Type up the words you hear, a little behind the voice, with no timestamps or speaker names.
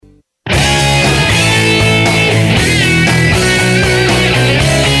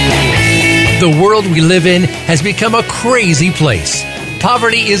The world we live in has become a crazy place.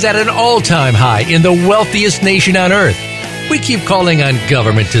 Poverty is at an all-time high in the wealthiest nation on earth. We keep calling on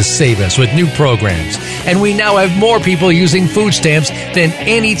government to save us with new programs, and we now have more people using food stamps than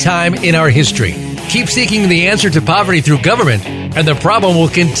any time in our history. Keep seeking the answer to poverty through government, and the problem will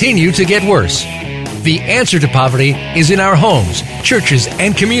continue to get worse. The answer to poverty is in our homes, churches,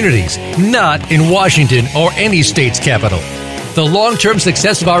 and communities, not in Washington or any state's capital. The long-term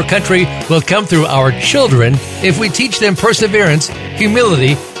success of our country will come through our children if we teach them perseverance,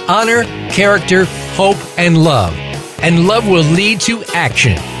 humility, honor, character, hope, and love. And love will lead to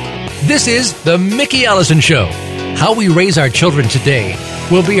action. This is The Mickey Ellison Show. How we raise our children today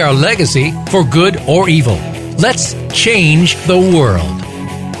will be our legacy for good or evil. Let's change the world.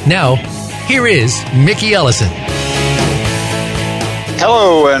 Now, here is Mickey Ellison.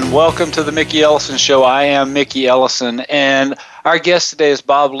 Hello and welcome to the Mickey Ellison Show. I am Mickey Ellison, and our guest today is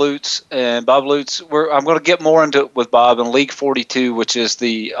Bob Lutz. And Bob Lutz, I'm going to get more into it with Bob in League 42, which is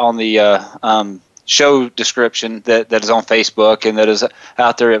on the show description that is on Facebook and that is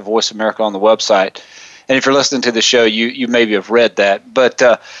out there at Voice America on the website. And if you're listening to the show, you maybe have read that. But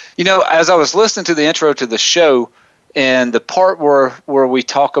as I was listening to the intro to the show, and the part where we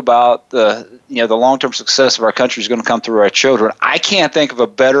talk about the long-term success of our country is going to come through our children, I can't think of a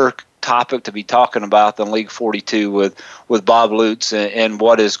better topic to be talking about than League 42 with Bob Lutz and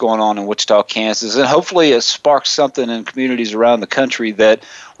what is going on in Wichita, Kansas. And hopefully it sparks something in communities around the country that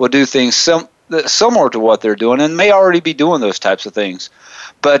will do things similar to what they're doing and may already be doing those types of things.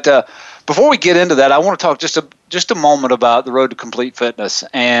 But before we get into that, I want to talk just a moment about the Road to Complete Fitness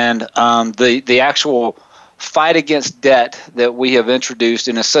and the actual fight against debt that we have introduced,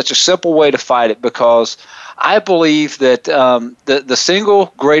 and it's such a simple way to fight it because I believe that the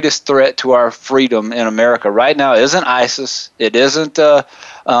single greatest threat to our freedom in America right now isn't ISIS, it isn't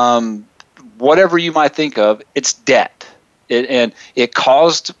whatever you might think of, it's debt. It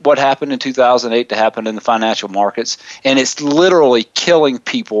caused what happened in 2008 to happen in the financial markets, and it's literally killing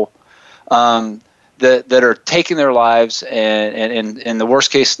people that are taking their lives and in the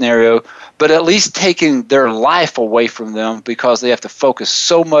worst case scenario, but at least taking their life away from them because they have to focus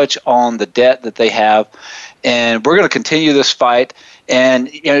so much on the debt that they have. And we're going to continue this fight. And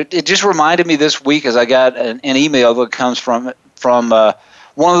it just reminded me this week as I got an email that comes from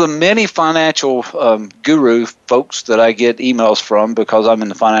one of the many financial guru folks that I get emails from because I'm in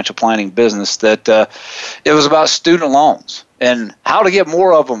the financial planning business, that it was about student loans and how to get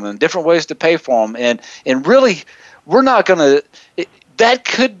more of them and different ways to pay for them. And really, we're not going to – that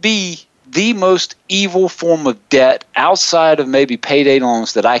could be the most evil form of debt outside of maybe payday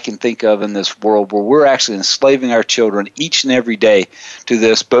loans that I can think of in this world, where we're actually enslaving our children each and every day to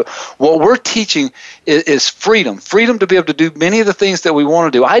this. But what we're teaching is freedom to be able to do many of the things that we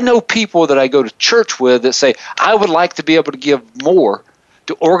want to do. I know people that I go to church with that say, I would like to be able to give more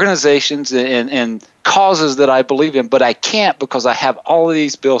to organizations and causes that I believe in, but I can't because I have all of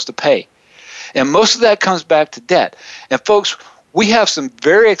these bills to pay. And most of that comes back to debt. And folks, we have some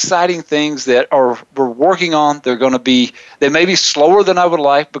very exciting things that we're working on. They may be slower than I would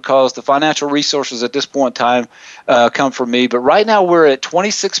like because the financial resources at this point in time come from me. But right now we're at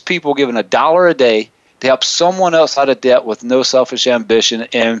 26 people giving $1 a day to help someone else out of debt with no selfish ambition.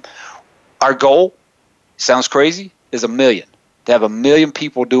 And our goal, sounds crazy, is 1 million. To have 1 million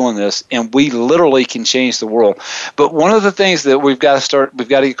people doing this, and we literally can change the world. But one of the things that we've got to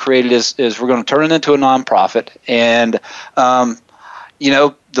get created is we're going to turn it into a nonprofit. And,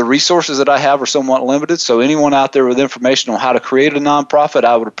 the resources that I have are somewhat limited. So anyone out there with information on how to create a nonprofit,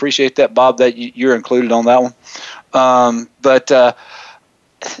 I would appreciate that, Bob, that you're included on that one. But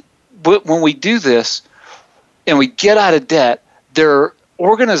when we do this and we get out of debt, there are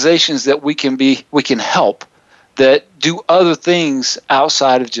organizations that we can help that do other things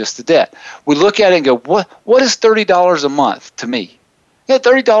outside of just the debt. We look at it and go, what is $30 a month to me? Yeah,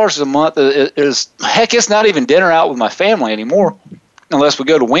 $30 a month is heck, it's not even dinner out with my family anymore, unless we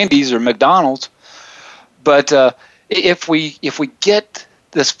go to Wendy's or McDonald's. But if we get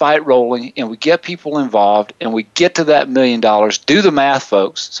this fight rolling and we get people involved and we get to that $1 million, do the math,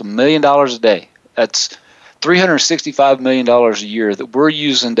 folks. It's $1 million a day. That's $365 million a year that we're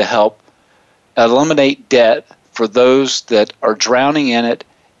using to help eliminate debt for those that are drowning in it.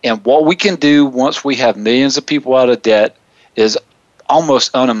 And what we can do once we have millions of people out of debt is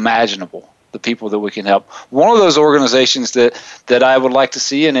almost unimaginable, the people that we can help. One of those organizations that I would like to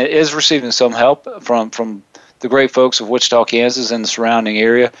see, and it is receiving some help from the great folks of Wichita, Kansas and the surrounding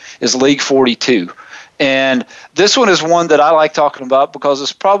area, is League 42. And this one is one that I like talking about because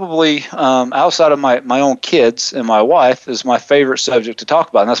it's probably, outside of my own kids and my wife, is my favorite subject to talk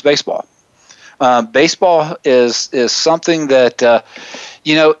about, and that's baseball. Baseball is something that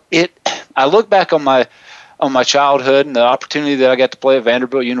I look back on my childhood and the opportunity that I got to play at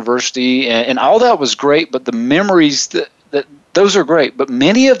Vanderbilt University, and all that was great. But the memories that those are great. But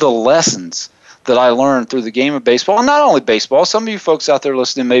many of the lessons that I learned through the game of baseball, and not only baseball, some of you folks out there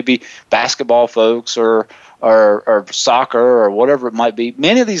listening may be basketball folks or soccer or whatever it might be.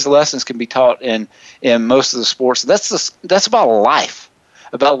 Many of these lessons can be taught in most of the sports. That's about life,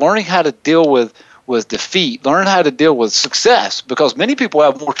 about learning how to deal with defeat, learn how to deal with success, because many people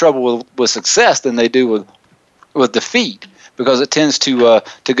have more trouble with success than they do with defeat, because it tends to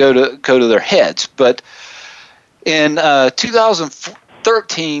go to their heads. But in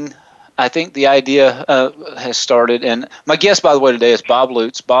 2013, I think the idea has started, and my guest, by the way, today is Bob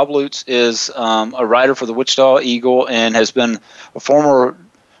Lutz. Bob Lutz is a writer for the Wichita Eagle and has been a former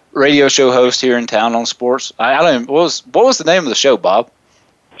radio show host here in town on sports. I don't even, what was the name of the show, Bob?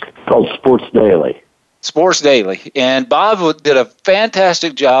 It's called Sports Daily. Sports Daily. And Bob did a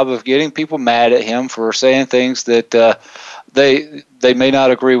fantastic job of getting people mad at him for saying things that they may not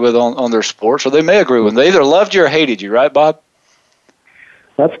agree with on their sports, or they may agree with. They either loved you or hated you, right, Bob?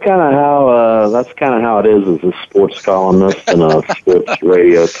 That's kind of how it is as a sports columnist and a sports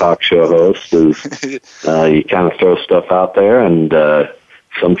radio talk show host. Is you kind of throw stuff out there, and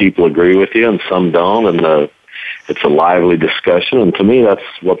some people agree with you, and some don't, and it's a lively discussion. And to me, that's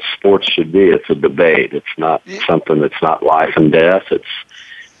what sports should be. It's a debate. It's not something that's not life and death. It's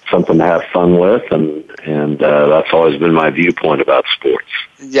something to have fun with, and that's always been my viewpoint about sports.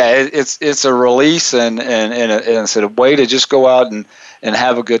 Yeah, it's a release and it's a way to just go out and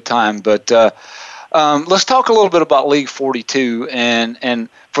have a good time. But let's talk a little bit about League 42, and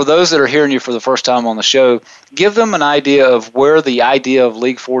for those that are hearing you for the first time on the show, give them an idea of where the idea of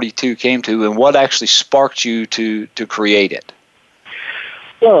League 42 came to and what actually sparked you to create it.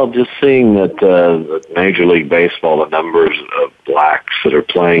 Well, just seeing that Major League Baseball, the numbers of blacks that are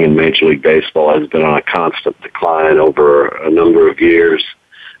playing in Major League Baseball has been on a constant decline over a number of years.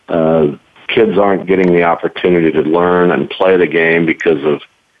 Kids aren't getting the opportunity to learn and play the game because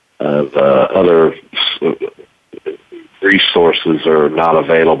of other resources are not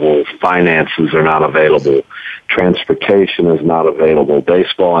available, finances are not available, transportation is not available.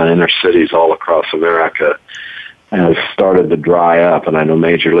 Baseball in inner cities all across America has started to dry up, and I know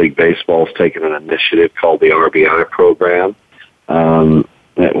Major League Baseball has taken an initiative called the RBI program.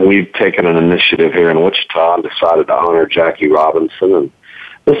 We've taken an initiative here in Wichita and decided to honor Jackie Robinson, and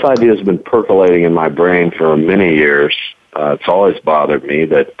this idea has been percolating in my brain for many years. It's always bothered me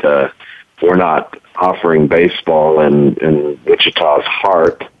that we're not offering baseball in Wichita's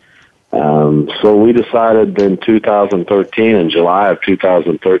heart. So we decided in 2013, in July of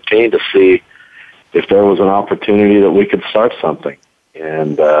 2013, to see if there was an opportunity that we could start something.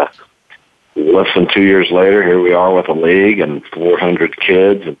 And less than 2 years later, here we are with a league and 400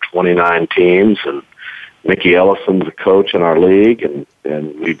 kids and 29 teams, and Mickey Ellison's a coach in our league, and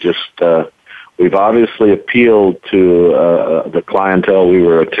we've obviously appealed to the clientele we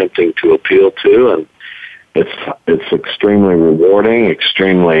were attempting to appeal to, and it's extremely rewarding,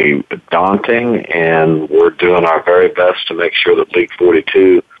 extremely daunting, and we're doing our very best to make sure that League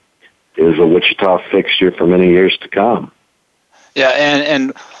 42 is a Wichita fixture for many years to come. Yeah,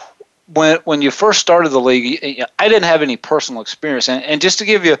 and when you first started the league, I didn't have any personal experience. And just to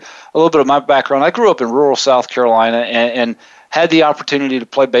give you a little bit of my background, I grew up in rural South Carolina and had the opportunity to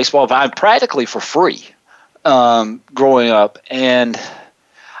play baseball practically for free growing up. And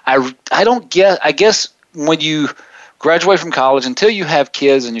I guess when you graduate from college, until you have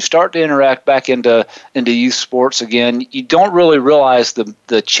kids and you start to interact back into youth sports again, you don't really realize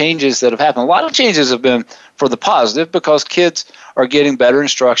the changes that have happened. A lot of changes have been for the positive because kids are getting better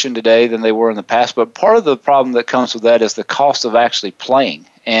instruction today than they were in the past. But part of the problem that comes with that is the cost of actually playing.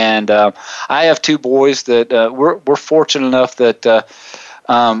 And I have two boys that we're fortunate enough that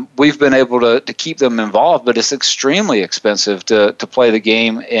we've been able to keep them involved, but it's extremely expensive to play the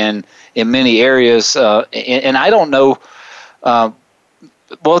game in many areas. And I don't know,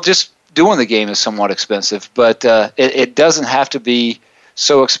 just doing the game is somewhat expensive, but it doesn't have to be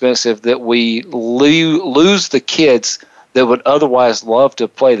so expensive that we lose the kids that would otherwise love to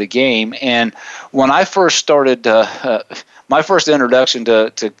play the game. And when I first started, my first introduction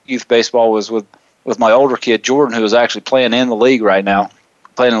to youth baseball was with my older kid, Jordan, who is actually playing in the league right now,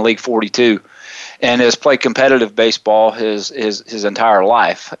 playing in League 42, and has played competitive baseball his entire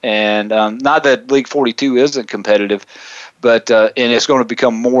life. And not that League 42 isn't competitive, but and it's going to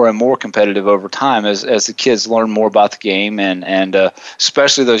become more and more competitive over time as the kids learn more about the game, and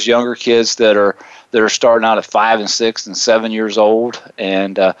especially those younger kids that are starting out at 5 and 6 and 7 years old.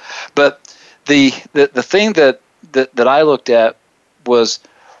 And but the thing that I looked at was,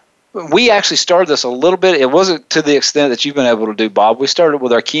 we actually started this a little bit. It wasn't to the extent that you've been able to do, Bob. We started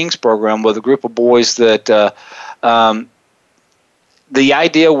with our Kings program with a group of boys that the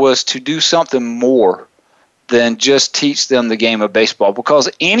idea was to do something more than just teach them the game of baseball, because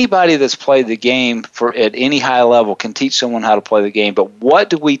anybody that's played the game at any high level can teach someone how to play the game. But what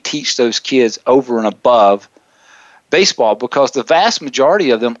do we teach those kids over and above baseball? Because the vast majority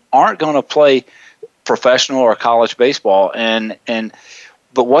of them aren't going to play professional or college baseball,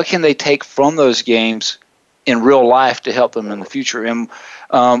 but what can they take from those games in real life to help them in the future? And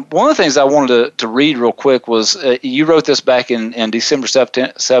one of the things I wanted to read real quick was, you wrote this back in December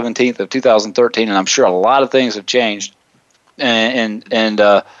 17th of 2013, and I'm sure a lot of things have changed and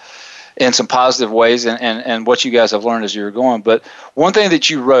in some positive ways, and what you guys have learned as you were going. But one thing that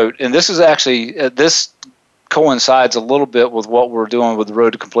you wrote, and this is actually, this coincides a little bit with what we're doing with the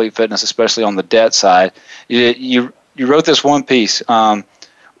Road to Complete Fitness, especially on the debt side. You wrote this one piece.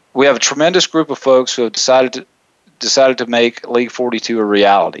 We have a tremendous group of folks who have decided to make League 42 a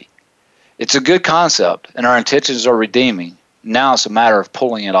reality. It's a good concept, and our intentions are redeeming. Now it's a matter of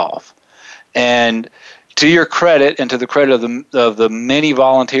pulling it off. And to your credit, and to the credit of the many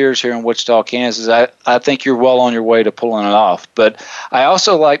volunteers here in Wichita, Kansas, I think you're well on your way to pulling it off. But I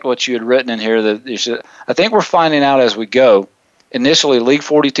also liked what you had written in here, that I think we're finding out as we go. Initially, League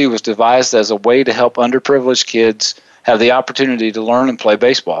 42 was devised as a way to help underprivileged kids have the opportunity to learn and play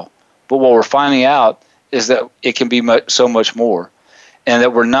baseball. But what we're finding out is that it can be so much more, and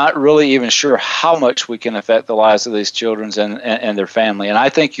that we're not really even sure how much we can affect the lives of these children and their family. And I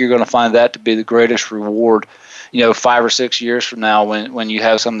think you're going to find that to be the greatest reward, 5 or 6 years from now, when you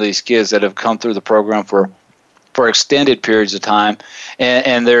have some of these kids that have come through the program for extended periods of time,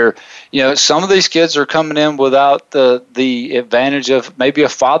 and they're, some of these kids are coming in without the advantage of maybe a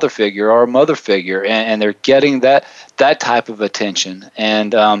father figure or a mother figure, and they're getting that type of attention.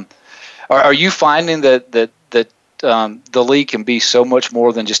 And are you finding that the league can be so much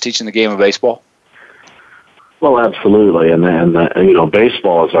more than just teaching the game of baseball? Well, absolutely, and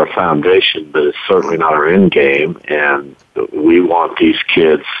baseball is our foundation, but it's certainly not our end game. And we want these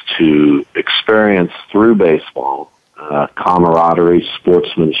kids to experience through baseball camaraderie,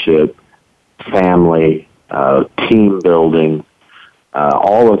 sportsmanship, family, team building,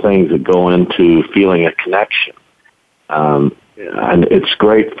 all the things that go into feeling a connection. And it's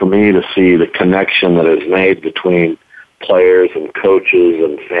great for me to see the connection that is made between players and coaches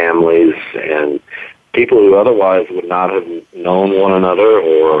and families and people who otherwise would not have known one another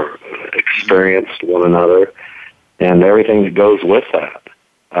or experienced one another, and everything that goes with that.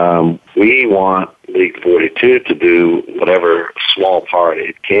 We want League 42 to do whatever small part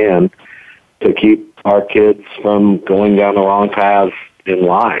it can to keep our kids from going down the wrong paths in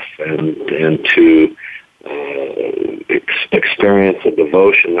life, and to experience a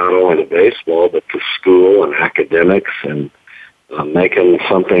devotion not only to baseball but to school and academics, and making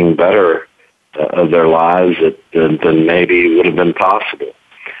something better of their lives than maybe would have been possible.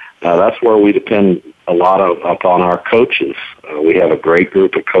 That's where we depend a lot upon our coaches. We have a great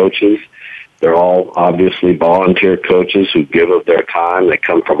group of coaches. They're all obviously volunteer coaches who give of their time. They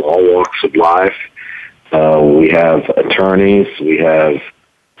come from all walks of life. We have attorneys. We have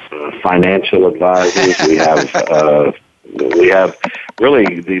financial advisors. We have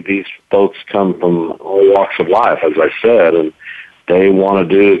really these folks come from all walks of life, as I said, and they want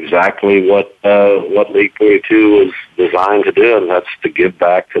to do exactly what League 42 was designed to do, and that's to give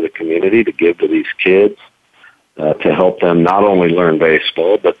back to the community, to give to these kids, to help them not only learn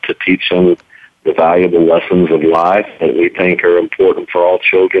baseball, but to teach them the valuable lessons of life that we think are important for all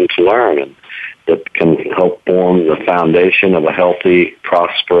children to learn, and that can help form the foundation of a healthy,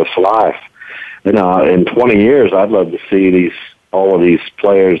 prosperous life. In 20 years, I'd love to see all of these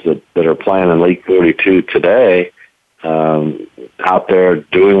players that are playing in League 42 today out there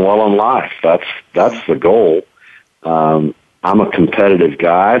doing well in life. That's the goal. I'm a competitive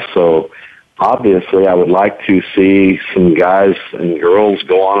guy, so obviously I would like to see some guys and girls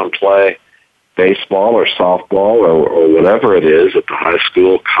go on and play baseball or softball or whatever it is at the high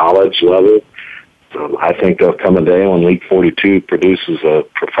school, college level. I think there'll come a day when League 42 produces a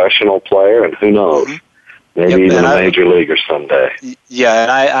professional player, and who knows, maybe even a major leaguer someday. Yeah,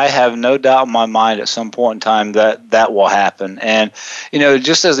 and I have no doubt in my mind at some point in time that will happen. And,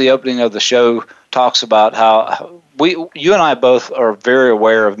 just as the opening of the show talks about how you and I both are very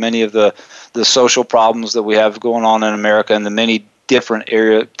aware of many of the social problems that we have going on in America and the many different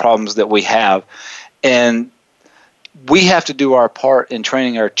area problems that we have. And we have to do our part in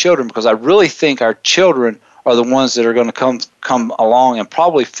training our children, because I really think our children are the ones that are going to come along and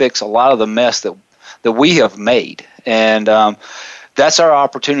probably fix a lot of the mess that we have made. And that's our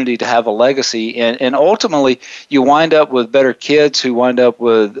opportunity to have a legacy. And ultimately, you wind up with better kids who wind up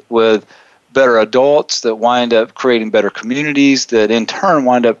with better adults that wind up creating better communities that in turn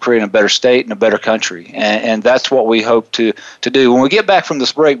wind up creating a better state and a better country. And that's what we hope to do. When we get back from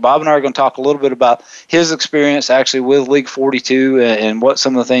this break, Bob and I are going to talk a little bit about his experience actually with League 42 and what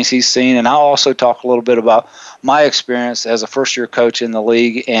some of the things he's seen. And I'll also talk a little bit about my experience as a first-year coach in the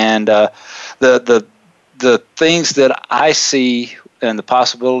league and the things that I see and the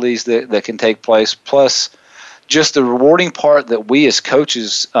possibilities that can take place, plus just the rewarding part that we as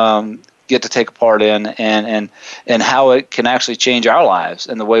coaches get to take a part in and how it can actually change our lives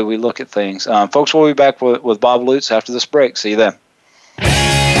and the way we look at things. Folks, we'll be back with Bob Lutz after this break. See you then.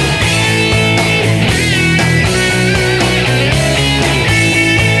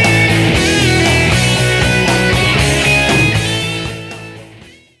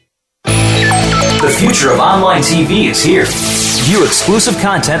 The future of online TV is here. View exclusive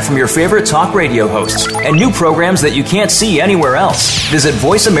content from your favorite talk radio hosts and new programs that you can't see anywhere else. Visit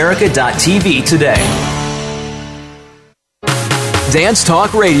voiceamerica.tv today. Dance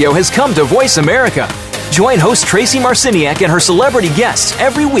Talk Radio has come to Voice America. Join host Tracy Marciniak and her celebrity guests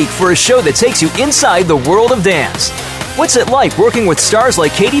every week for a show that takes you inside the world of dance. What's it like working with stars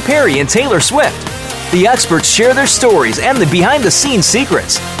like Katy Perry and Taylor Swift? The experts share their stories and the behind-the-scenes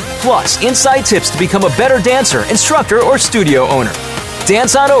secrets. Plus, inside tips to become a better dancer, instructor, or studio owner.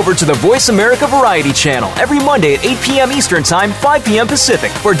 Dance on over to the Voice America Variety Channel every Monday at 8 p.m. Eastern Time, 5 p.m.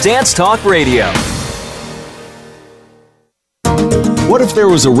 Pacific for Dance Talk Radio. What if there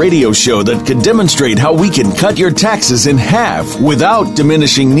was a radio show that could demonstrate how we can cut your taxes in half without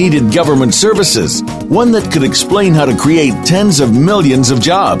diminishing needed government services? One that could explain how to create tens of millions of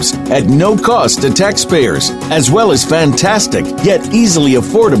jobs at no cost to taxpayers, as well as fantastic yet easily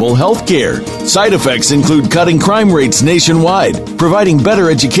affordable health care. Side effects include cutting crime rates nationwide, providing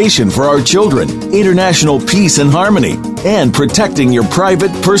better education for our children, international peace and harmony, and protecting your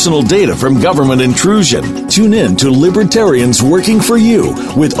private personal data from government intrusion. Tune in to Libertarians Working for You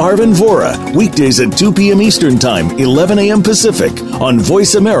with Arvin Vora, weekdays at 2 p.m. Eastern Time, 11 a.m. Pacific, on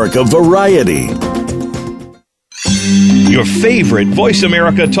Voice America Variety. Your favorite Voice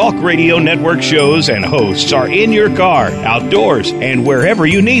America Talk Radio Network shows and hosts are in your car, outdoors, and wherever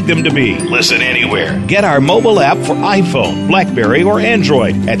you need them to be. Listen anywhere. Get our mobile app for iPhone, BlackBerry, or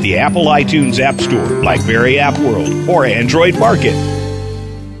Android at the Apple iTunes App Store, BlackBerry App World, or Android Market.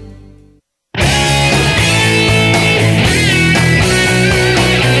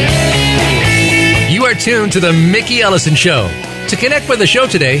 You are tuned to The Mickey Ellison Show. To connect with the show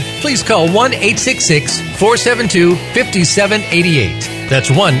today, please call 1-866-472-5788. That's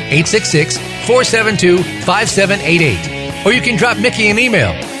 1-866-472-5788. Or you can drop Mickey an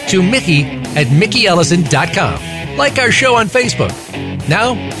email to mickey@mickeyellison.com. Like our show on Facebook.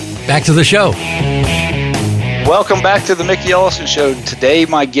 Now, back to the show. Welcome back to the Mickey Ellison Show. Today,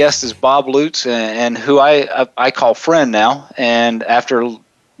 my guest is Bob Lutz, and who I call friend now. And after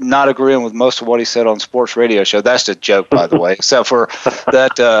not agreeing with most of what he said on sports radio show. That's a joke, by the way, except for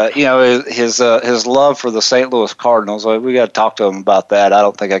that, his love for the St. Louis Cardinals. We got to talk to him about that. I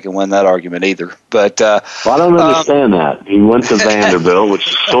don't think I can win that argument either. But well, I don't understand that. He went to Vanderbilt, which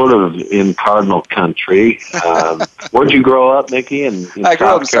is sort of in Cardinal country. Where'd you grow up, Mickey? In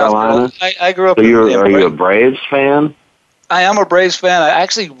South Carolina? I grew up so are you a Braves fan? I am a Braves fan. I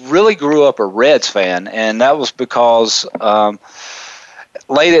actually really grew up a Reds fan, and that was because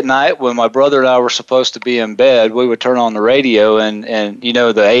late at night when my brother and I were supposed to be in bed, we would turn on the radio and you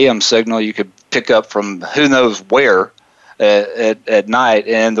know, the AM signal you could pick up from who knows where at night.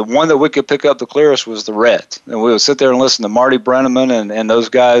 And the one that we could pick up the clearest was the Reds. And we would sit there and listen to Marty Brenneman and those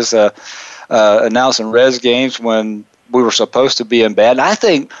guys announcing Reds games when we were supposed to be in bed. And I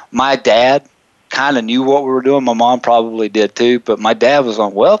think my dad kind of knew what we were doing. My mom probably did too, but my dad was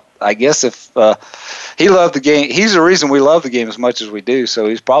on, well, I guess if he loved the game, he's the reason we love the game as much as we do. So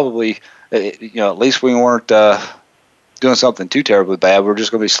he's probably, at least we weren't doing something too terribly bad. We're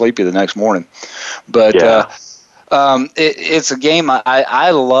just going to be sleepy the next morning. But yeah. It's a game.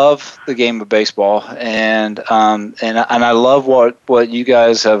 I love the game of baseball, and I love what you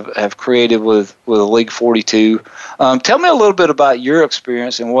guys have created with League 42. Tell me a little bit about your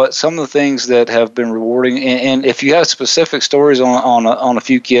experience and what some of the things that have been rewarding. And if you have specific stories on a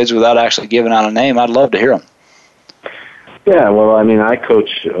few kids without actually giving out a name, I'd love to hear them. Yeah, well, I mean, I coach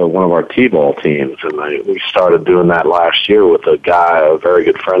one of our T-ball teams, and we started doing that last year with a very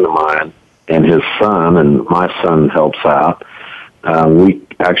good friend of mine, and his son, and my son helps out. We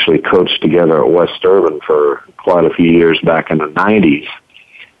actually coached together at West Urban for quite a few years back in the 90s,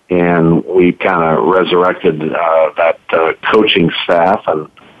 and we kind of resurrected that coaching staff, and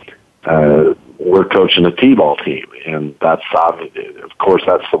we're coaching a T-ball team, and that's of course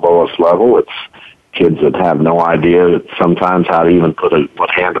that's the lowest level. It's kids that have no idea sometimes how to even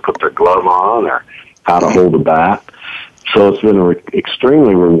what hand to put their glove on or how to hold a bat. So it's been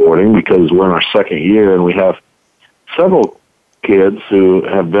extremely rewarding because we're in our second year, and we have several kids who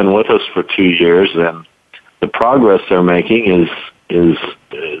have been with us for 2 years, and the progress they're making is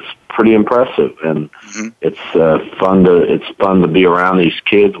pretty impressive, and it's fun to be around these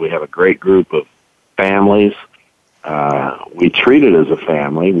kids. We have a great group of families. We treat it as a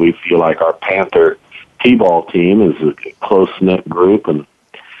family. We feel like our Panther T-ball team is a close-knit group, and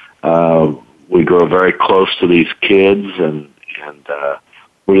we grow very close to these kids, and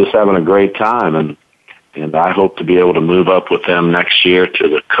we're just having a great time, and I hope to be able to move up with them next year to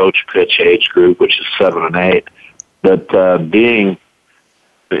the coach pitch age group, which is 7 and 8. But being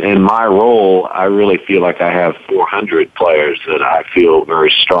in my role, I really feel like I have 400 players that I feel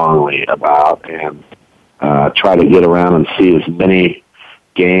very strongly about, and try to get around and see as many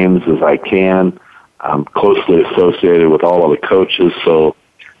games as I can. I'm closely associated with all of the coaches, so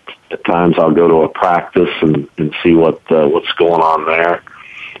at times I'll go to a practice and see what's going on there.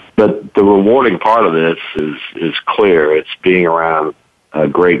 But the rewarding part of this is clear. It's being around a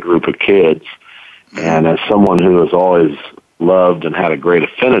great group of kids, and as someone who has always loved and had a great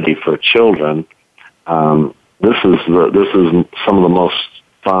affinity for children, this is some of the most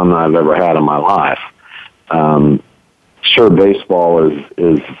fun I've ever had in my life. Sure, baseball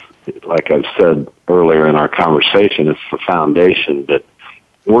is like I've said earlier in our conversation, it's the foundation, but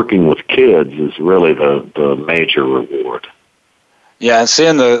working with kids is really the major reward. Yeah, and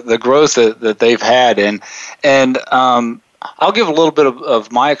seeing the growth that they've had, and I'll give a little bit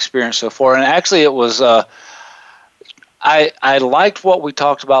of my experience so far. And actually, it was I liked what we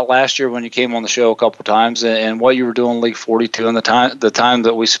talked about last year when you came on the show a couple of times, and what you were doing in League 42 and the time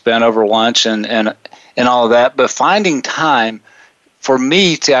that we spent over lunch and all of that. But finding time for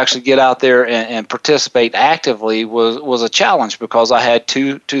me to actually get out there and participate actively was a challenge, because I had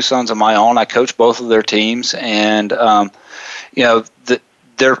two sons of my own. I coached both of their teams, and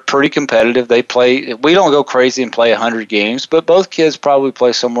they're pretty competitive. They play. We don't go crazy and play 100 games, but both kids probably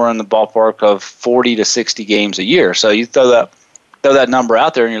play somewhere in the ballpark of 40 to 60 games a year. So you throw that number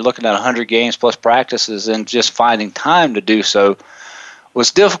out there, and you're looking at 100 games plus practices, and just finding time to do so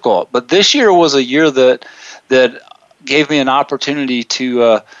was difficult. But this year was a year that gave me an opportunity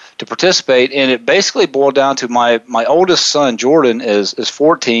to participate, and it basically boiled down to my oldest son, Jordan, is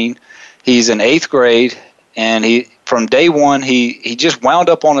 14. He's in 8th grade, and from day one, he just wound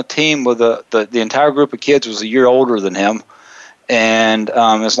up on a team with the entire group of kids was a year older than him, and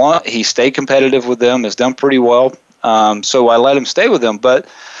as long he stayed competitive with them, has done pretty well. So I let him stay with them, but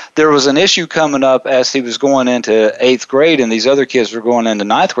there was an issue coming up as he was going into 8th grade, and these other kids were going into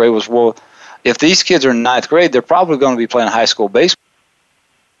 9th grade. Was, well, if these kids are in 9th grade, they're probably going to be playing high school baseball.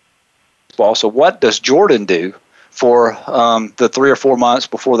 So what does Jordan do for the 3 or 4 months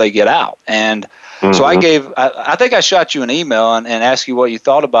before they get out? And so I think I shot you an email and asked you what you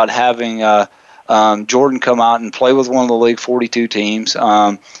thought about having Jordan come out and play with one of the League 42 teams.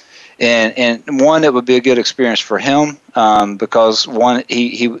 And one, it would be a good experience for him, because one,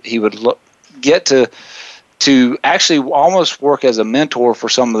 he would get to actually almost work as a mentor for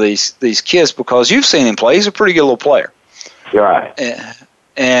some of these kids, because you've seen him play. He's a pretty good little player. Right.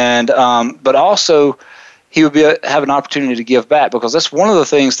 And but also he would have an opportunity to give back, because that's one of the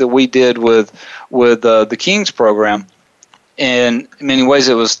things that we did with the Kings program. In many ways,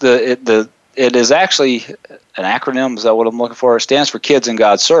 it was it is actually an acronym. Is that what I'm looking for? It stands for Kids in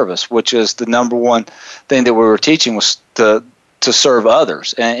God's Service, which is the number one thing that we were teaching was to serve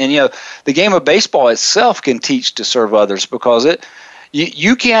others. And the game of baseball itself can teach to serve others, because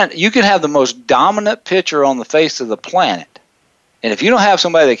you can have the most dominant pitcher on the face of the planet, and if you don't have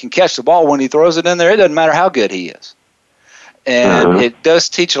somebody that can catch the ball when he throws it in there, it doesn't matter how good he is. And it does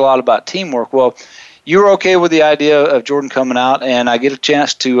teach a lot about teamwork. Well, you were okay with the idea of Jordan coming out, and I get a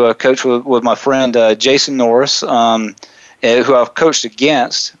chance to coach with my friend Jason Norris, who I've coached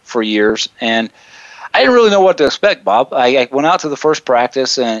against for years, and I didn't really know what to expect, Bob. I went out to the first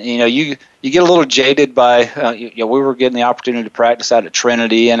practice, and you get a little jaded by we were getting the opportunity to practice out at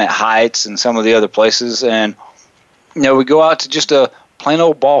Trinity and at Heights and some of the other places, and we go out to just a plain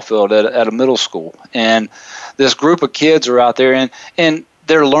old ball field at a middle school, and this group of kids are out there, and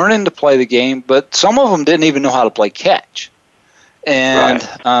they're learning to play the game, but some of them didn't even know how to play catch. And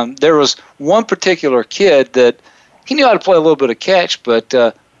there was one particular kid that he knew how to play a little bit of catch, but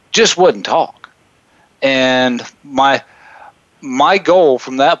just wouldn't talk. And my goal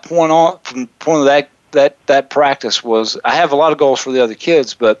from that point on, from point of that practice was, I have a lot of goals for the other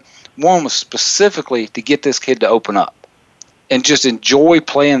kids, but one was specifically to get this kid to open up and just enjoy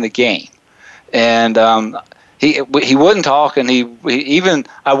playing the game. And he wouldn't talk, and he even,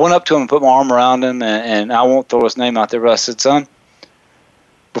 I went up to him and put my arm around him, and I won't throw his name out there, but I said, son,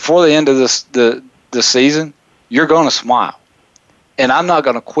 before the end of the season, you're going to smile, and I'm not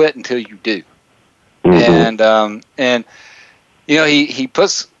going to quit until you do. Mm-hmm. And you know, he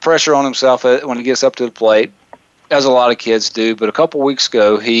puts pressure on himself when he gets up to the plate, as a lot of kids do. But a couple weeks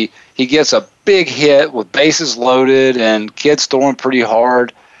ago, he gets a big hit with bases loaded and kids throwing pretty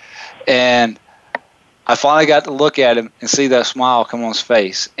hard, and I finally got to look at him and see that smile come on his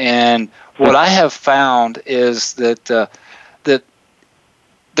face. And what I have found is that that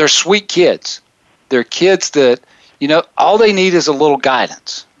they're sweet kids. They're kids that, you know, all they need is a little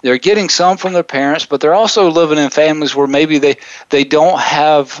guidance. They're getting some from their parents, but they're also living in families where maybe they don't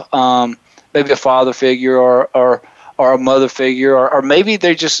have maybe a father figure or a mother figure, or maybe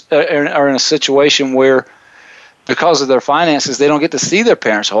they just are in a situation where, because of their finances, they don't get to see their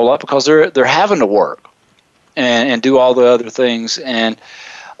parents a whole lot because they're having to work and do all the other things. And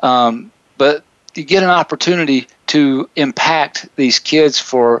but you get an opportunity to impact these kids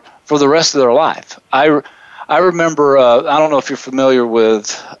for the rest of their life. I remember, I don't know if you're familiar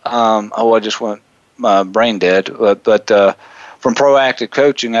with, I just went brain dead, but from Proactive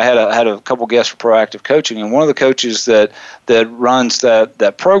Coaching, I had a couple guests for Proactive Coaching, and one of the coaches that runs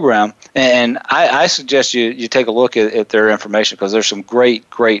that program, and I suggest you take a look at their information, because there's some great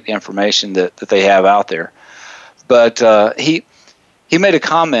information that they have out there. But he made a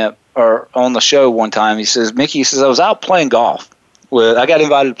comment on the show one time. He says, Mickey, he says, I was out playing golf. I got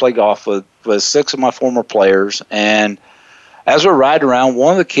invited to play golf with 6 of my former players, and as we're riding around,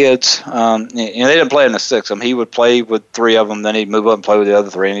 one of the kids, they didn't play in the 6 of them. He would play with 3 of them, then he'd move up and play with the other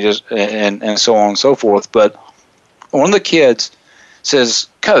 3, and he just and so on and so forth. But one of the kids says,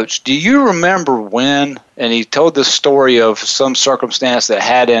 Coach, do you remember when? And he told this story of some circumstance that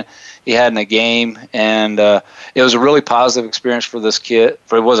he had in a game, and it was a really positive experience for this kid.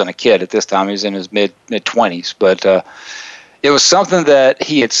 For it wasn't a kid at this time; he was in his mid-20s, but it was something that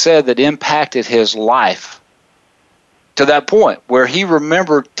he had said that impacted his life to that point where he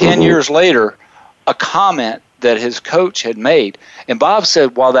remembered 10 years later a comment that his coach had made. And Bob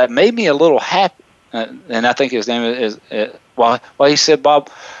said, while that made me a little happy, and I think his name is, while he said, Bob,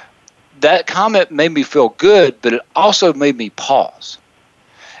 that comment made me feel good, but it also made me pause.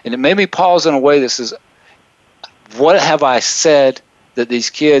 And it made me pause in a way that says, what have I said that these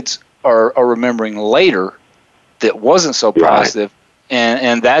kids are remembering later that wasn't so positive? Right.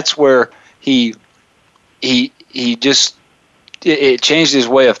 And that's where he just, it changed his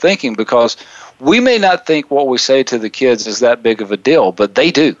way of thinking, because we may not think what we say to the kids is that big of a deal, but they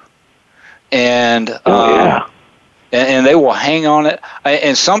do. And and they will hang on it.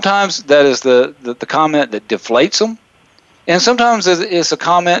 And sometimes that is the comment that deflates them, and sometimes it's a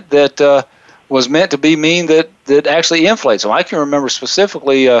comment that was meant to be mean that actually inflates them. I can remember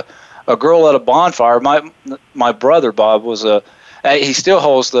specifically a girl at a bonfire. My brother Bob was he still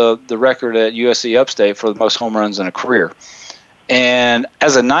holds the record at USC Upstate for the most home runs in a career. And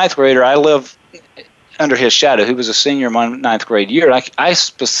as a 9th grader, I lived under his shadow. He was a senior in my 9th grade year. I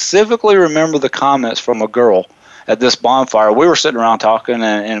specifically remember the comments from a girl at this bonfire. We were sitting around talking,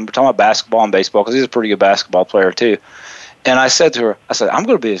 and we're talking about basketball and baseball, because he's a pretty good basketball player too. And I said to her, I'm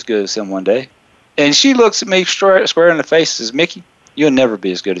going to be as good as him one day. And she looks at me square in the face and says, Mickey, you'll never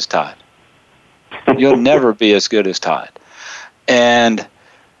be as good as Todd. You'll never be as good as Todd. And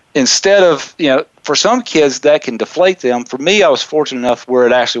instead of, for some kids that can deflate them, for me, I was fortunate enough where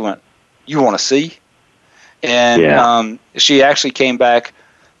it actually went, you want to see? And she actually came back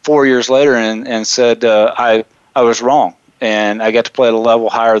 4 years later and said, I was wrong. And I got to play at a level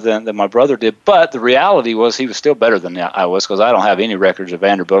higher than my brother did. But the reality was he was still better than I was, because I don't have any records of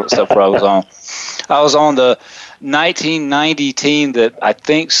Vanderbilt except for I was on the 1990 team that I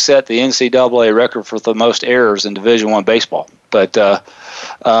think set the NCAA record for the most errors in Division I baseball. But that's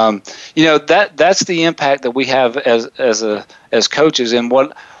the impact that we have as coaches. And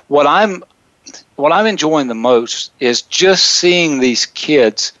what I'm enjoying the most is just seeing these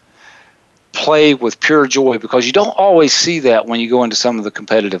kids play with pure joy, because you don't always see that when you go into some of the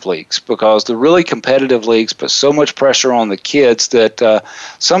competitive leagues, because the really competitive leagues put so much pressure on the kids that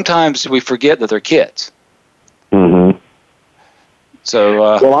sometimes we forget that they're kids. Mm-hmm. So,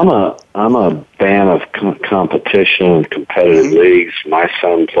 well, I'm a fan of competition and competitive leagues. My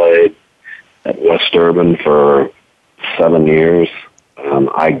son played at West Urban for 7 years.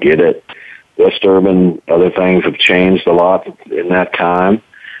 I get it. West Urban, other things have changed a lot in that time.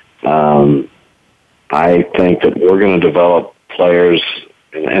 I think that we're going to develop players,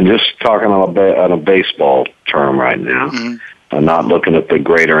 and just talking on a baseball term right now, and not looking at the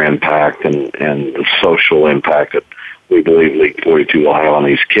greater impact and the social impact that we believe League 42 will have on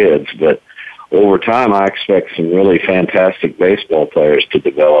these kids. But over time, I expect some really fantastic baseball players to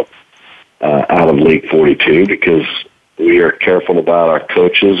develop out of League 42 because we are careful about our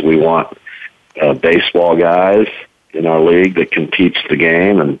coaches. We want baseball guys in our league that can teach the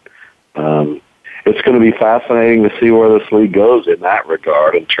game, and it's going to be fascinating to see where this league goes in that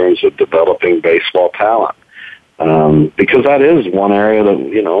regard in terms of developing baseball talent. Because that is one area that,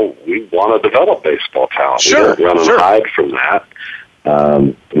 we want to develop baseball talent. Sure, we don't run and hide from that.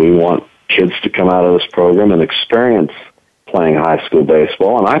 We want kids to come out of this program and experience playing high school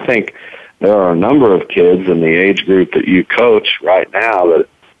baseball. And I think there are a number of kids in the age group that you coach right now that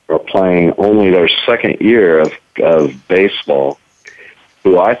are playing only their second year of baseball,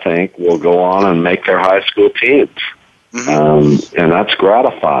 who I think will go on and make their high school teams. And that's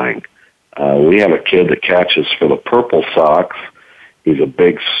gratifying. We have a kid that catches for the Purple Sox. He's a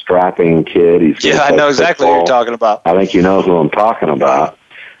big, strapping kid. I know exactly what you're talking about. I think you know who I'm talking about.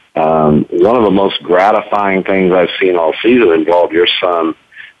 One of the most gratifying things I've seen all season involved your son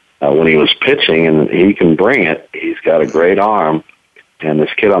when he was pitching, and he can bring it. He's got a great arm. And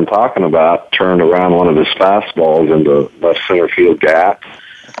this kid I'm talking about turned around one of his fastballs into left center field gap.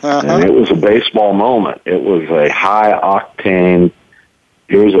 And it was a baseball moment. It was a high-octane,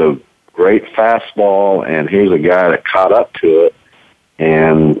 here's a great fastball, and here's a guy that caught up to it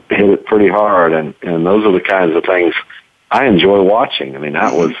and hit it pretty hard. And those are the kinds of things I enjoy watching. I mean,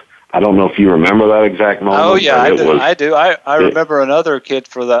 that was, I don't know if you remember that exact moment. Oh, yeah, I do. I remember another kid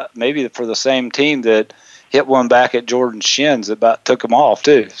maybe for the same team that hit one back at Jordan's shins that about took him off,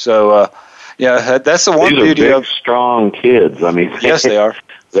 too. So, that's the one beauty of strong kids. I mean, yes, they are.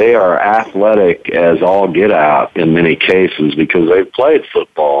 They are athletic as all get out in many cases because they've played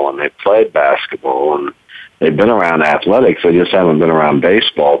football and they've played basketball and they've been around athletics. They just haven't been around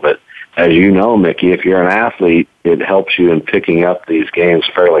baseball. But as you know, Mickey, if you're an athlete, it helps you in picking up these games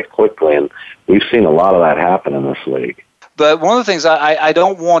fairly quickly. And we've seen a lot of that happen in this league. But one of the things I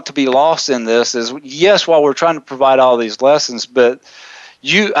don't want to be lost in this is, yes, while we're trying to provide all these lessons, but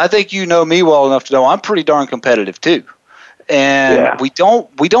I think you know me well enough to know I'm pretty darn competitive too. And we don't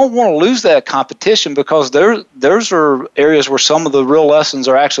want to lose that competition because those are areas where some of the real lessons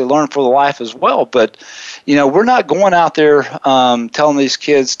are actually learned for the life as well. But, we're not going out there telling these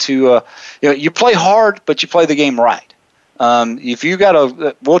kids to, you play hard, but you play the game right. If you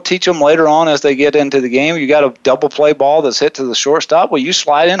we'll teach them later on as they get into the game, you got a double play ball that's hit to the shortstop. Well, you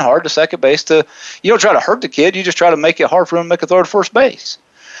slide in hard to second base you don't try to hurt the kid. You just try to make it hard for him to make a throw to first base.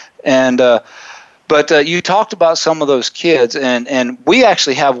 And, but you talked about some of those kids, and we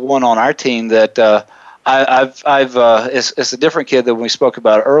actually have one on our team that it's a different kid than we spoke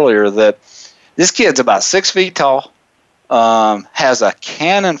about earlier. That this kid's about 6 feet tall, has a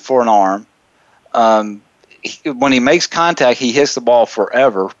cannon for an arm. When he makes contact, he hits the ball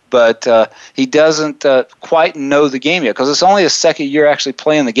forever, but he doesn't quite know the game yet because it's only his second year actually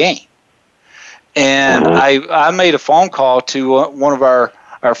playing the game. And I made a phone call to one of our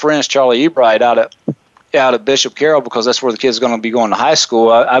friends, Charlie Ebright, out at Bishop Carroll, because that's where the kid's going to be going to high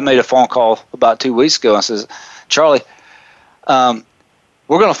school. I made a phone call about 2 weeks ago and says, Charlie, we're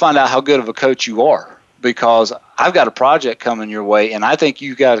going to find out how good of a coach you are because I've got a project coming your way, and I think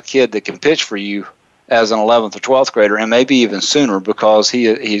you got a kid that can pitch for you as an 11th or 12th grader, and maybe even sooner because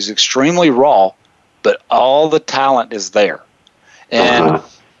he's extremely raw, but all the talent is there. And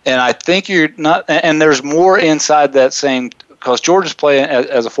I think you're not – and there's more inside that same – because George is playing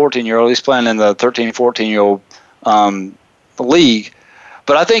as a 14-year-old. He's playing in the 13, 14-year-old league.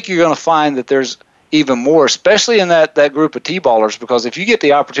 But I think you're going to find that there's even more, especially in that group of T-ballers, because if you get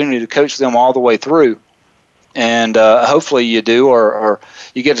the opportunity to coach them all the way through, and hopefully you do, or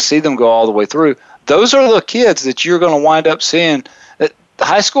you get to see them go all the way through, those are the kids that you're going to wind up seeing. The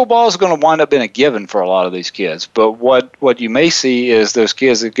high school ball is going to wind up being a given for a lot of these kids. But what you may see is those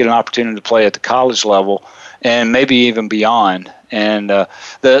kids that get an opportunity to play at the college level and maybe even beyond. And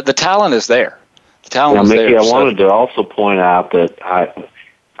the talent is there. The talent is Mickey, there. I wanted to also point out that I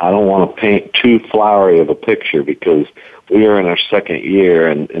don't want to paint too flowery of a picture because we are in our second year,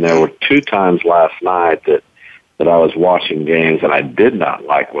 and there were 2 times last night that I was watching games and I did not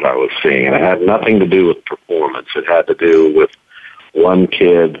like what I was seeing. And it had nothing to do with performance. It had to do with one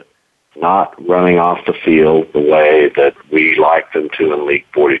kid not running off the field the way that we like them to in League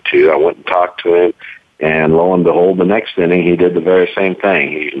 42. I went and talked to him, And lo and behold, the next inning, he did the very same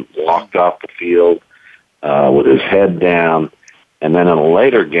thing. He walked off the field with his head down. And then in a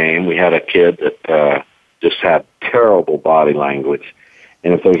later game, we had a kid that just had terrible body language.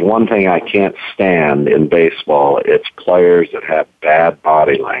 And if there's one thing I can't stand in baseball, it's players that have bad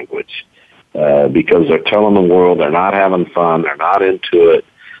body language because they're telling the world they're not having fun, they're not into it,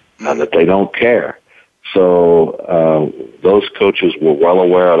 and that they don't care. So those coaches were well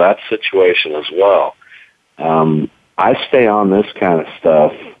aware of that situation as well. I stay on this kind of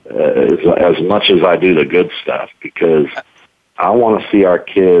stuff as much as I do the good stuff because I want to see our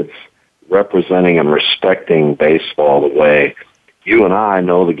kids representing and respecting baseball the way you and I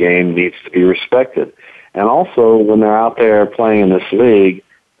know the game needs to be respected. And also, when they're out there playing in this league,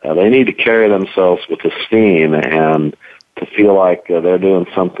 they need to carry themselves with esteem and to feel like they're doing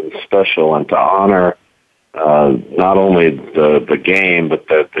something special and to honor not only the game, but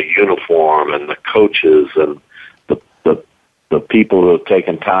the uniform and the coaches and the people who have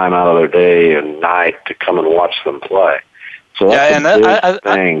taken time out of their day and night to come and watch them play. So that's a big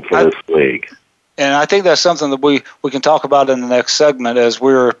thing for this league. And I think that's something that we can talk about in the next segment as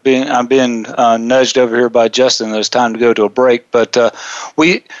I'm being nudged over here by Justin that it's time to go to a break. But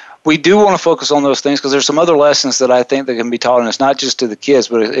we do want to focus on those things because there's some other lessons that I think that can be taught, and it's not just to the kids,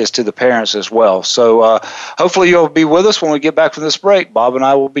 but it's to the parents as well. So hopefully you'll be with us when we get back from this break. Bob and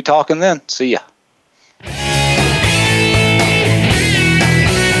I will be talking then. See ya.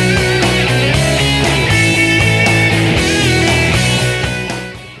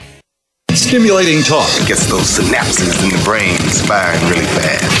 Stimulating talk. It gets those synapses in the brain firing really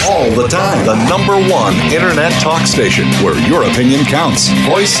fast. All the time. The #1 Internet talk station where your opinion counts.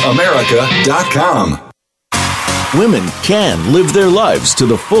 VoiceAmerica.com. Women can live their lives to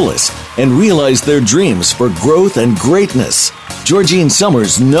the fullest and realize their dreams for growth and greatness. Georgene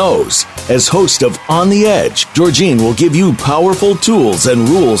Summers knows. As host of On the Edge, Georgene will give you powerful tools and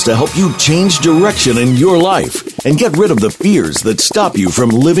rules to help you change direction in your life and get rid of the fears that stop you from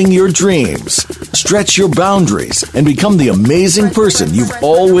living your dreams. Stretch your boundaries and become the amazing person you've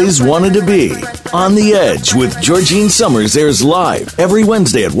always wanted to be. On the Edge with Georgene Summers airs live every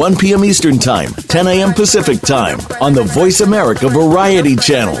Wednesday at 1 p.m. Eastern Time, 10 a.m. Pacific Time on the Voice America Variety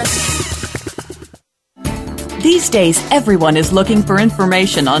Channel. These days, everyone is looking for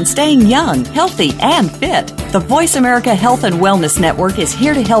information on staying young, healthy, and fit. The Voice America Health and Wellness Network is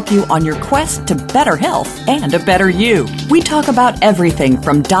here to help you on your quest to better health and a better you. We talk about everything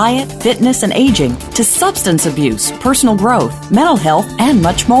from diet, fitness, and aging to substance abuse, personal growth, mental health, and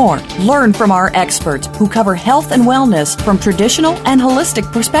much more. Learn from our experts who cover health and wellness from traditional and holistic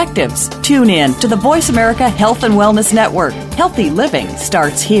perspectives. Tune in to the Voice America Health and Wellness Network. Healthy living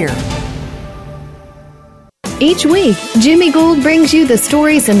starts here. Each week, Jimmy Gould brings you the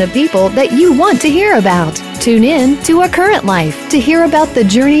stories and the people that you want to hear about. Tune in to A Current Life to hear about the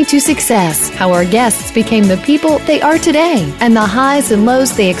journey to success, how our guests became the people they are today, and the highs and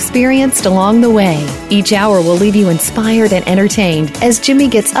lows they experienced along the way. Each hour will leave you inspired and entertained as Jimmy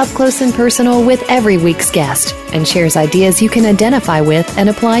gets up close and personal with every week's guest and shares ideas you can identify with and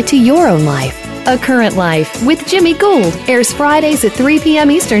apply to your own life. A Current Life with Jimmy Gould airs Fridays at 3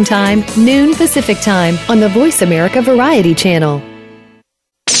 p.m. Eastern Time, noon Pacific Time on the Voice America Variety Channel.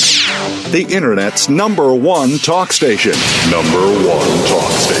 The Internet's #1 talk station. #1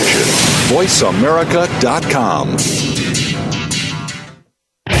 talk station. VoiceAmerica.com.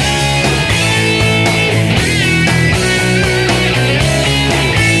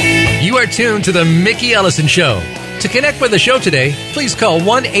 You are tuned to The Mickey Ellison Show. To connect with the show today, please call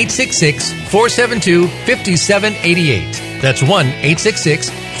 1-866-472-5788. That's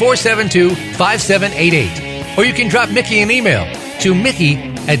 1-866-472-5788. Or you can drop Mickey an email to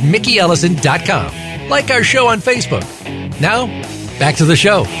mickey@mickeyellison.com. Like our show on Facebook. Now, back to the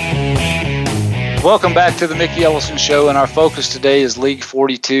show. Welcome back to the Mickey Ellison Show, and our focus today is League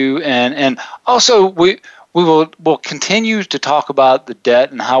 42, and also we'll continue to talk about the debt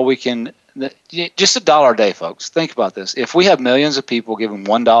and how we can. Just $1 a day, folks. Think about this. If we have millions of people giving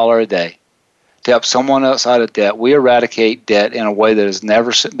 $1 a day to help someone outside of debt, we eradicate debt in a way that has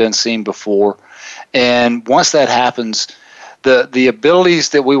never been seen before. And once that happens, the abilities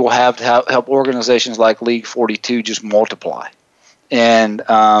that we will have to help organizations like League 42 just multiply. And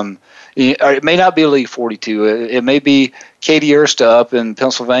it may not be League 42. It may be Katie Ersta up in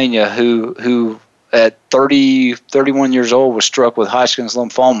Pennsylvania who at 31 years old was struck with Hodgkin's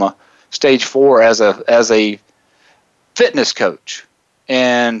lymphoma, stage 4, as a fitness coach,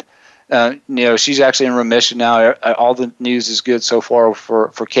 and she's actually in remission now. All the news is good so far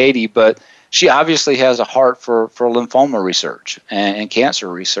for Katie, but she obviously has a heart for lymphoma research and cancer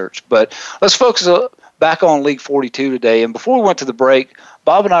research. But let's focus back on League 42 today, and before we went to the break,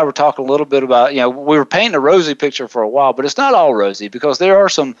 Bob and I were talking a little bit about, we were painting a rosy picture for a while, but it's not all rosy because there are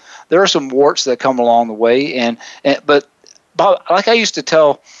some warts that come along the way. But Bob, like I used to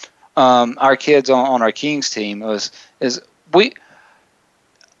tell our kids on our Kings team I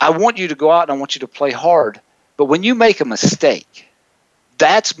want you to go out and I want you to play hard, but when you make a mistake,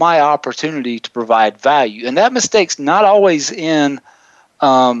 that's my opportunity to provide value, and that mistake's not always in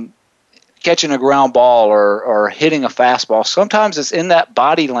catching a ground ball or hitting a fastball. Sometimes it's in that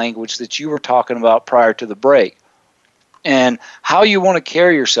body language that you were talking about prior to the break and how you want to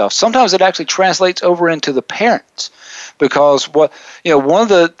carry yourself. Sometimes it actually translates over into the parents because one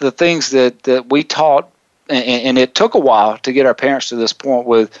of the things that we taught, and it took a while to get our parents to this point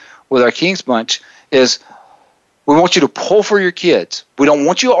with our Kings bunch, is we want you to pull for your kids. We don't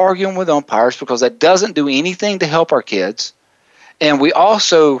want you arguing with umpires because that doesn't do anything to help our kids. And we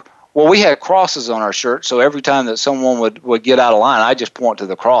also... we had crosses on our shirt, so every time that someone would get out of line, I just point to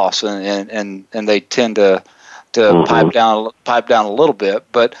the cross, and they tend to pipe down a little bit.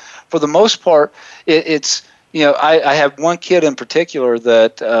 But for the most part, it's I have one kid in particular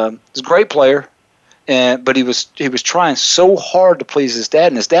that is a great player, but he was trying so hard to please his dad,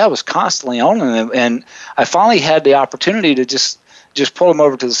 and his dad was constantly on him. And I finally had the opportunity to just pull him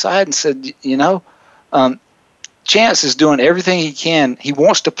over to the side and said, Chance is doing everything he can. He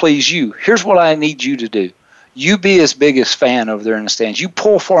wants to please you. Here's what I need you to do. You be his biggest fan over there in the stands. You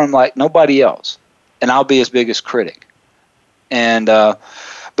pull for him like nobody else, and I'll be his biggest critic. And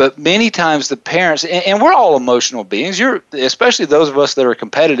but many times the parents, and we're all emotional beings, especially those of us that are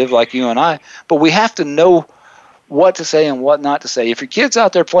competitive like you and I, but we have to know what to say and what not to say. If your kid's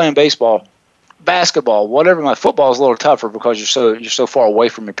out there playing baseball, basketball, whatever, football is a little tougher because you're so far away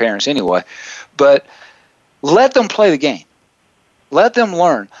from your parents anyway, but let them play the game. Let them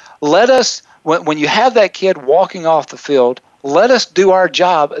learn. Let us, when you have that kid walking off the field, let us do our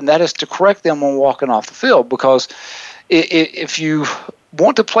job, and that is to correct them on walking off the field. Because if you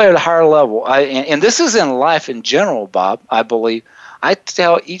want to play at a higher level, and this is in life in general, Bob, I believe, I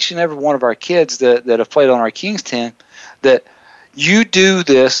tell each and every one of our kids that have played on our Kings team that you do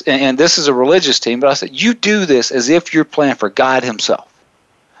this, and this is a religious team, but I said, you do this as if you're playing for God himself.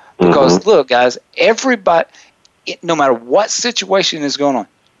 Because, look, guys, everybody, no matter what situation is going on,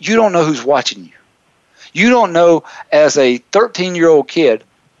 you don't know who's watching you. You don't know, as a 13-year-old kid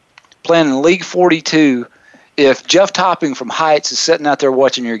playing in League 42, if Jeff Topping from Heights is sitting out there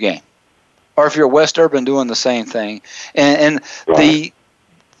watching your game, or if you're at West Urban doing the same thing. And right.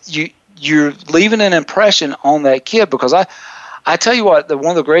 You're leaving an impression on that kid, because I tell you what, one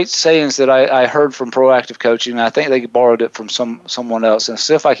of the great sayings that I heard from Proactive Coaching, and I think they borrowed it from someone else, and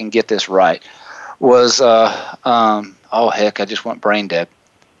see if I can get this right, was, I just went brain dead.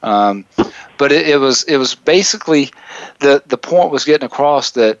 But it was basically, the point was getting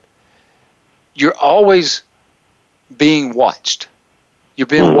across that you're always being watched. You're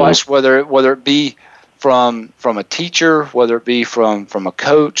being watched, whether it be from a teacher, whether it be from a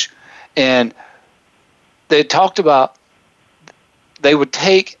coach. And they talked about, they would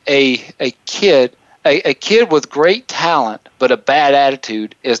take a kid with great talent but a bad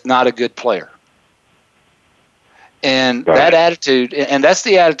attitude is not a good player. And that attitude, and that's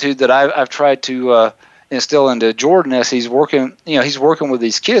the attitude that I've tried to instill into Jordan as he's working. He's working with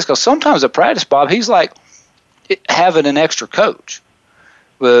these kids, because sometimes at practice, Bob, he's like having an extra coach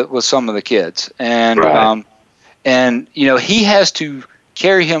with some of the kids, and he has to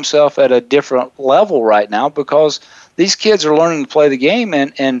carry himself at a different level right now, because these kids are learning to play the game,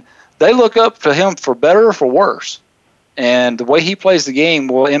 and they look up to him for better or for worse. And the way he plays the game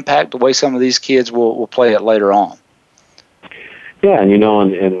will impact the way some of these kids will play it later on. Yeah, and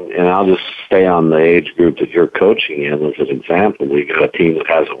I'll just stay on the age group that you're coaching in as an example. We got a team that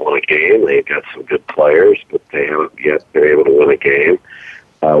hasn't won a game. They've got some good players, but they haven't yet been able to win a game.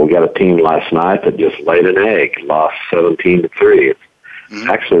 We got a team last night that just laid an egg, lost 17-3. It's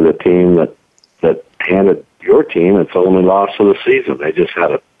actually the team that handed your team its only loss of the season. They just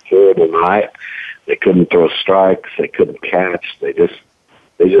had a horrible night. They couldn't throw strikes. They couldn't catch. They just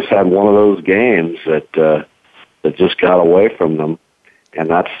had one of those games that just got away from them, and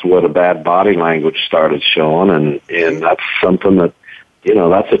that's what a bad body language started showing, and that's something that,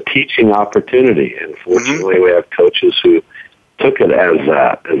 that's a teaching opportunity. And fortunately, we have coaches who took it as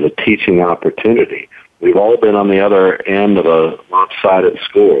a teaching opportunity. We've all been on the other end of a lopsided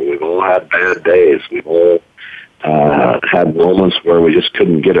score. We've all had bad days. We've all had moments where we just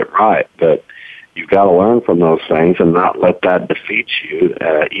couldn't get it right, but you've got to learn from those things and not let that defeat you,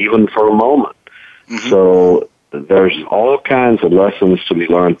 even for a moment. So there's all kinds of lessons to be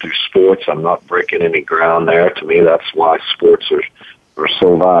learned through sports. I'm not breaking any ground there. To me, that's why sports are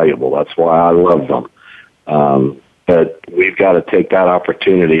so valuable. That's why I love them. But we've got to take that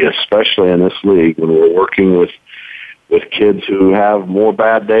opportunity, especially in this league, when we're working with kids who have more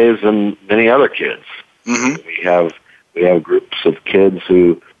bad days than many other kids. Mm-hmm. We have groups of kids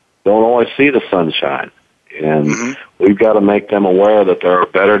who don't always see the sunshine. And we've got to make them aware that there are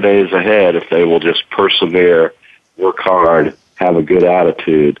better days ahead if they will just persevere, work hard, have a good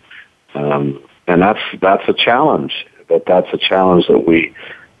attitude. And that's a challenge. But that's a challenge that we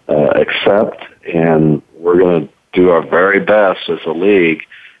accept, and we're going to do our very best as a league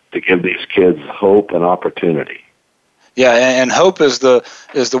to give these kids hope and opportunity. Yeah, and hope is the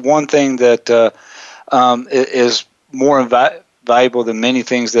one thing that is more valuable than many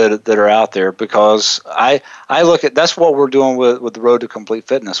things that are out there, because I look at, that's what we're doing with the Road to Complete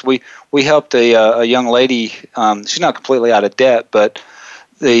Fitness. We helped a young lady. She's not completely out of debt, but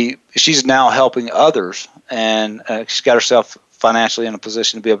she's now helping others, and she's got herself financially in a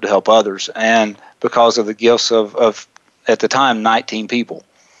position to be able to help others, and because of the gifts of at the time 19 people.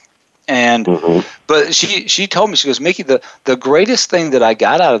 And but she told me, she goes, Mickey, the greatest thing that I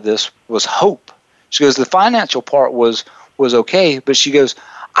got out of this was hope. She goes, the financial part was okay, but she goes,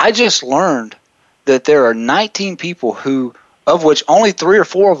 I just learned that there are 19 people of which only 3 or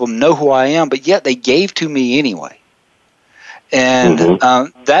 4 of them know who I am, but yet they gave to me anyway. And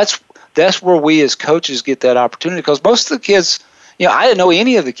that's where we as coaches get that opportunity, because most of the kids, I didn't know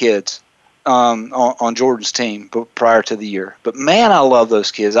any of the kids on Jordan's team prior to the year. But man, I love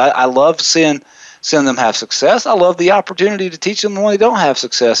those kids. I love seeing them have success. I love the opportunity to teach them when they don't have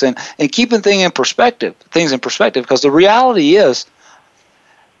success, and keeping things in perspective, because the reality is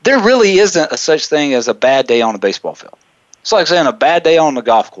there really isn't a such thing as a bad day on a baseball field. It's like saying a bad day on the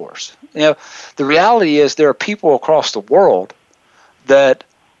golf course. The reality is there are people across the world that,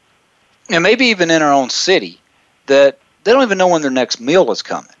 and maybe even in our own city, that they don't even know when their next meal is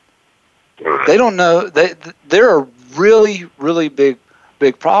coming. They don't know. There are really, really big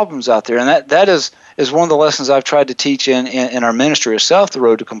problems out there, and that is one of the lessons I've tried to teach in our ministry itself, the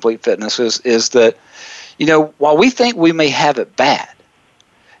Road to Complete Fitness, is that, while we think we may have it bad,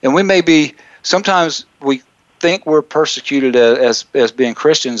 and we may be, sometimes we think we're persecuted as being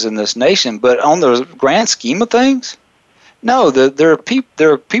Christians in this nation, but on the grand scheme of things, no, there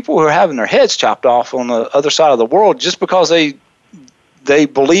are people who are having their heads chopped off on the other side of the world just because they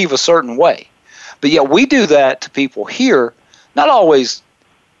believe a certain way. But yet we do that to people here, not always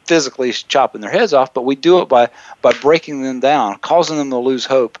physically chopping their heads off, but we do it by breaking them down, causing them to lose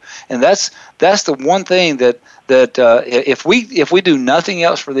hope. And that's the one thing that if we do nothing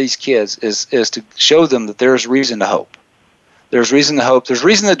else for these kids is to show them that there's reason to hope. There's reason to hope. There's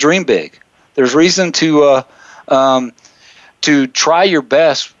reason to dream big. There's reason to try your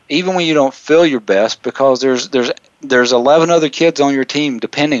best even when you don't feel your best, because there's 11 other kids on your team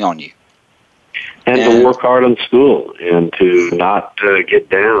depending on you. And to work hard in school, and to not get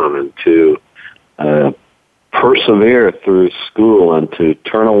down, and to persevere through school, and to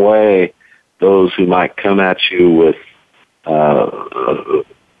turn away those who might come at you with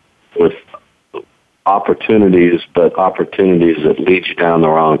opportunities, but opportunities that lead you down the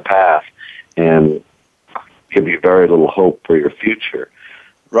wrong path and give you very little hope for your future.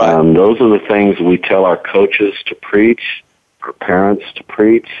 Right. Those are the things we tell our coaches to preach, our parents to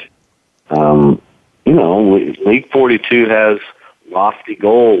preach. League 42 has lofty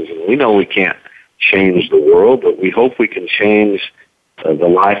goals, and we know we can't change the world, but we hope we can change the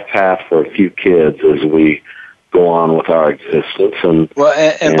life path for a few kids as we go on with our existence. And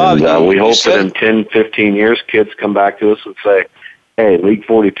Bob, we hope that in 10, 15 years, kids come back to us and say, hey, League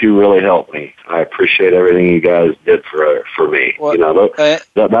 42 really helped me. I appreciate everything you guys did for me.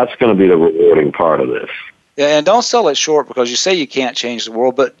 That's going to be the rewarding part of this. Yeah, and don't sell it short, because you say you can't change the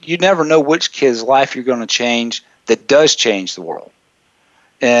world, but you never know which kid's life you're going to change that does change the world.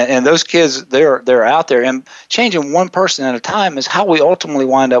 And those kids, they're out there, and changing one person at a time is how we ultimately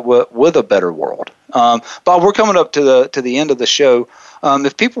wind up with a better world. Bob, we're coming up to the end of the show.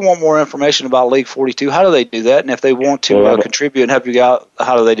 If people want more information about League 42, how do they do that? And if they want to contribute and help you out,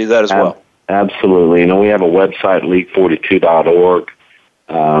 how do they do that as well? Absolutely. We have a website, league42.org.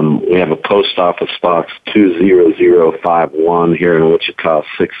 We have a post office box 20051 here in Wichita,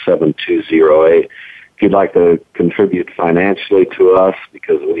 67208. If you'd like to contribute financially to us,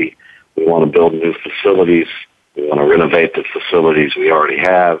 because we want to build new facilities, we want to renovate the facilities we already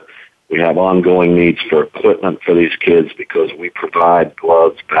have. We have ongoing needs for equipment for these kids, because we provide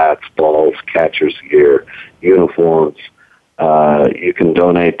gloves, bats, balls, catcher's gear, uniforms. You can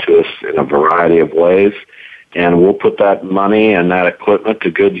donate to us in a variety of ways. and we'll put that money and that equipment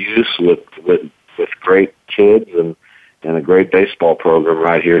to good use with great kids and a great baseball program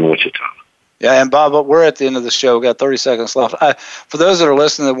right here in Wichita. Yeah, and Bob, we're at the end of the show. We've got 30 seconds left. For those that are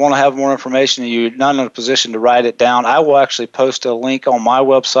listening that want to have more information and you're not in a position to write it down, I will actually post a link on my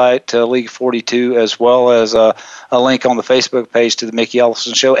website to League 42, as well as a link on the Facebook page to the Mickey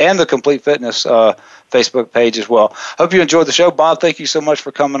Ellison Show and the Complete Fitness Facebook page as well. Hope you enjoyed the show. Bob, thank you so much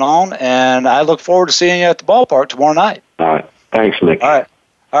for coming on, and I look forward to seeing you at the ballpark tomorrow night. All right. Thanks, Mickey. All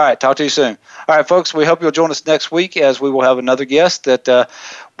right. Talk to you soon. All right, folks, we hope you'll join us next week as we will have another guest that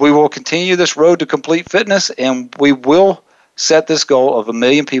we will continue this road to complete fitness, and we will set this goal of 1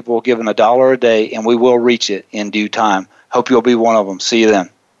 million people given $1 a day, and we will reach it in due time. Hope you'll be one of them. See you then.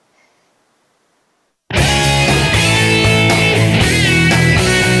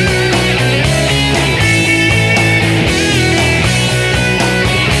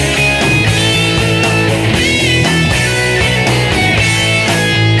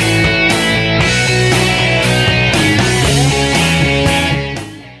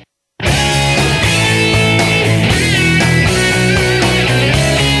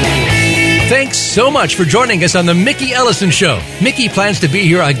 Thanks so much for joining us on the Mickey Ellison Show. Mickey plans to be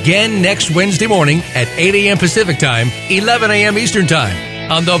here again next Wednesday morning at 8 a.m. Pacific Time, 11 a.m. Eastern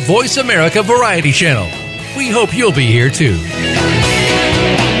Time on the Voice America Variety Channel. We hope you'll be here too.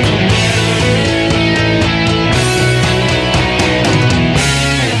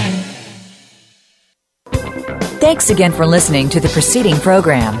 Thanks again for listening to the preceding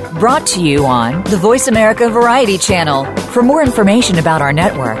program, brought to you on the Voice America Variety Channel. For more information about our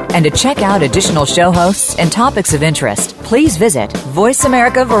network and to check out additional show hosts and topics of interest, please visit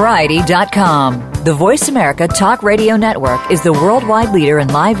voiceamericavariety.com. The Voice America Talk Radio Network is the worldwide leader in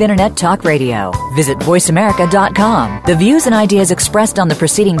live Internet talk radio. Visit voiceamerica.com. The views and ideas expressed on the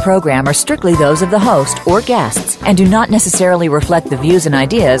preceding program are strictly those of the host or guests and do not necessarily reflect the views and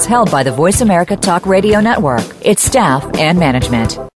ideas held by the Voice America Talk Radio Network, its staff, and management.